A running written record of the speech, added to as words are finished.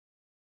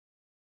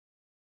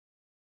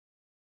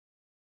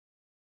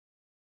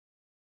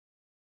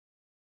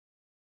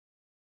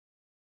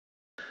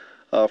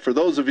For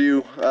those of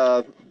you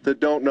that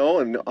don't know,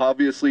 and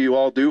obviously you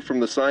all do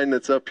from the sign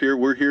that's up here,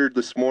 we're here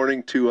this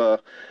morning to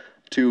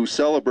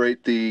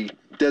celebrate the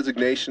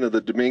designation of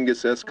the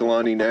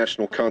Dominguez-Escalante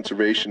National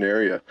Conservation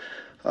Area.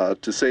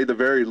 To say the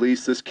very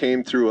least, this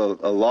came through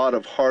a lot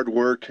of hard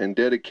work and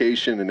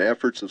dedication and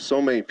efforts of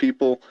so many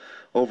people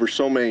over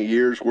so many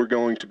years. We're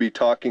going to be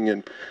talking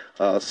and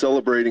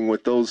celebrating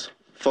with those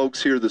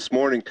folks here this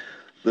morning.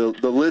 The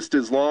list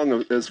is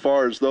long as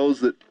far as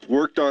those that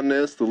worked on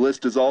this. The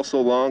list is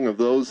also long of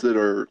those that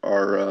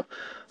are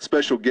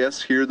special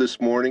guests here this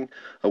morning.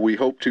 We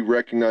hope to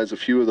recognize a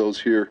few of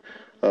those here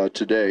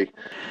today.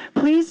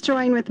 Please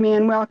join with me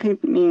in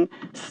welcoming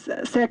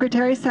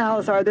Secretary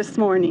Salazar this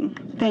morning.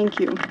 Thank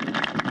you.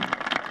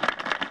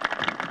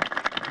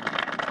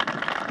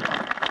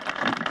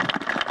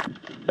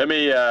 Let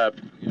me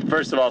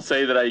first of all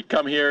say that I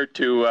come here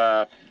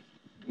to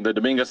the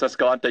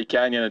Dominguez-Escalante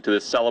Canyon and to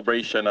this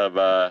celebration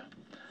of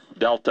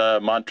Delta,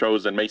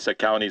 Montrose, and Mesa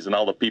counties and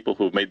all the people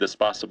who've made this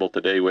possible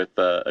today with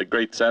a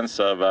great sense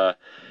of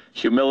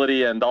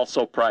humility and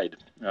also pride.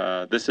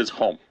 This is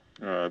home.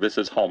 This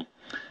is home.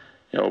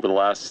 You know, over the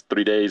last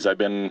 3 days, I've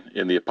been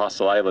in the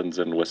Apostle Islands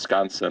in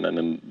Wisconsin and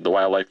in the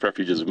wildlife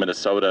refuges of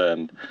Minnesota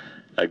and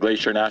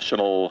Glacier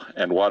National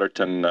and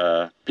Waterton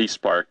Peace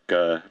Park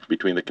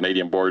between the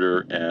Canadian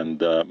border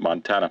and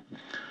Montana.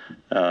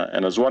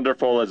 And as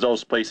wonderful as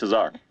those places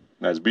are,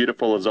 as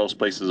beautiful as those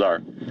places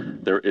are,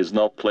 there is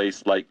no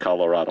place like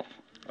Colorado.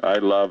 I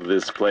love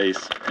this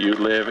place. You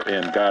live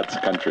in God's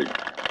country.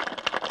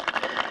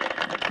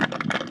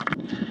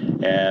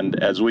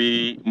 And as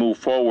we move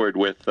forward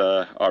with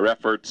our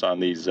efforts on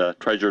these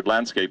treasured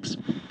landscapes,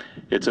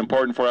 it's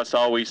important for us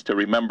always to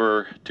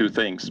remember two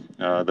things.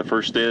 The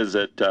first is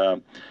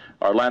that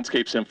our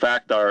landscapes, in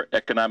fact, are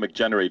economic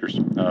generators.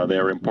 They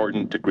are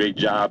important to create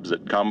jobs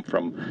that come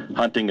from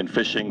hunting and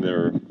fishing.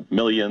 There are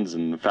millions,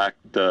 in fact,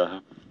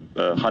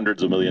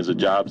 hundreds of millions of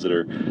jobs that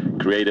are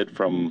created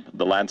from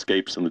the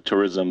landscapes and the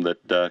tourism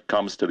that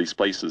comes to these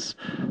places.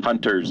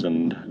 Hunters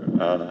and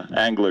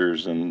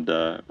anglers and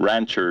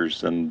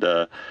ranchers and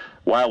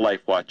wildlife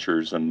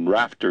watchers and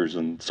rafters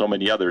and so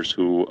many others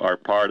who are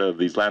part of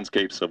these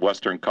landscapes of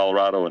western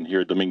Colorado and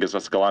here at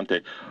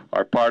Dominguez-Escalante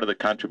are part of the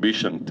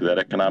contribution to that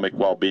economic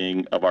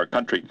well-being of our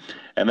country.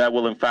 And that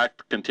will in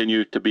fact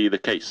continue to be the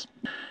case.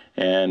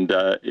 And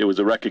it was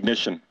a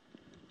recognition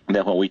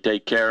that when we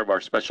take care of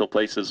our special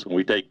places, when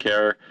we take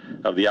care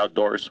of the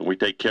outdoors, when we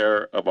take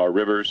care of our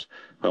rivers,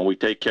 when we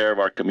take care of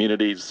our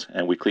communities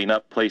and we clean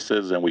up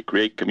places and we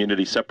create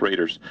community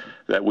separators,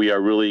 that we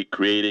are really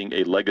creating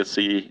a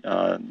legacy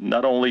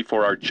not only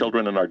for our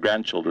children and our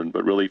grandchildren,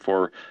 but really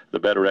for the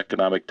better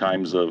economic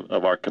times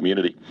of our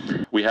community.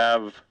 We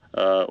have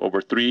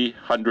over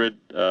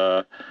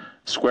 300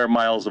 square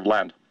miles of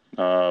land.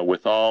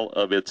 With all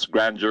of its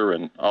grandeur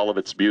and all of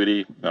its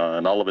beauty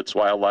and all of its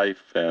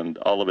wildlife and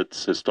all of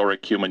its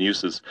historic human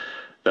uses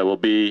that will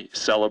be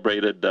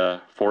celebrated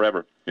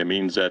forever. It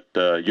means that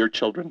your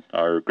children,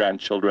 our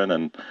grandchildren,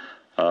 and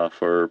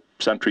for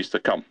centuries to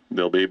come,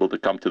 they'll be able to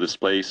come to this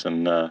place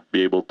and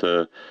be able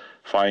to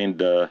find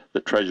the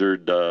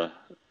treasured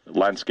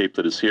landscape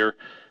that is here,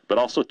 but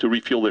also to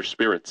refuel their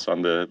spirits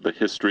on the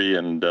history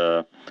and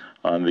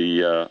on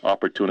the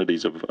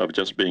opportunities of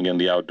just being in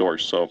the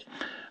outdoors. So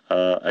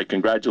I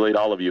congratulate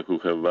all of you who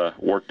have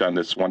worked on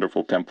this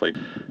wonderful template.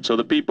 So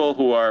the people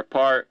who are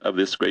part of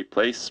this great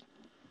place,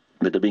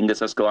 the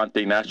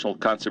Dominguez-Escalante National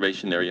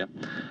Conservation Area,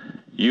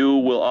 you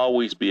will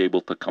always be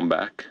able to come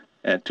back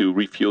and to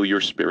refuel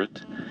your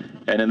spirit.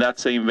 And in that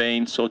same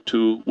vein, so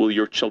too will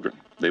your children.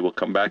 They will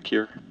come back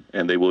here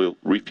and they will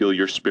refuel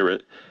your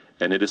spirit.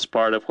 And it is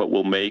part of what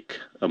will make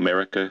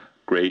America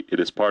great. It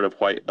is part of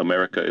why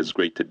America is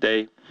great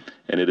today.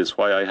 And it is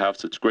why I have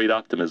such great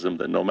optimism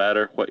that no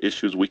matter what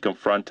issues we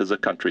confront as a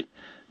country,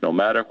 no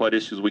matter what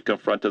issues we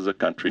confront as a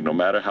country, no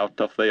matter how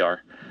tough they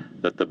are,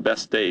 that the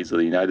best days of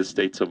the United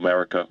States of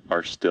America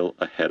are still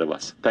ahead of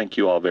us. Thank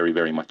you all very,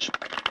 very much.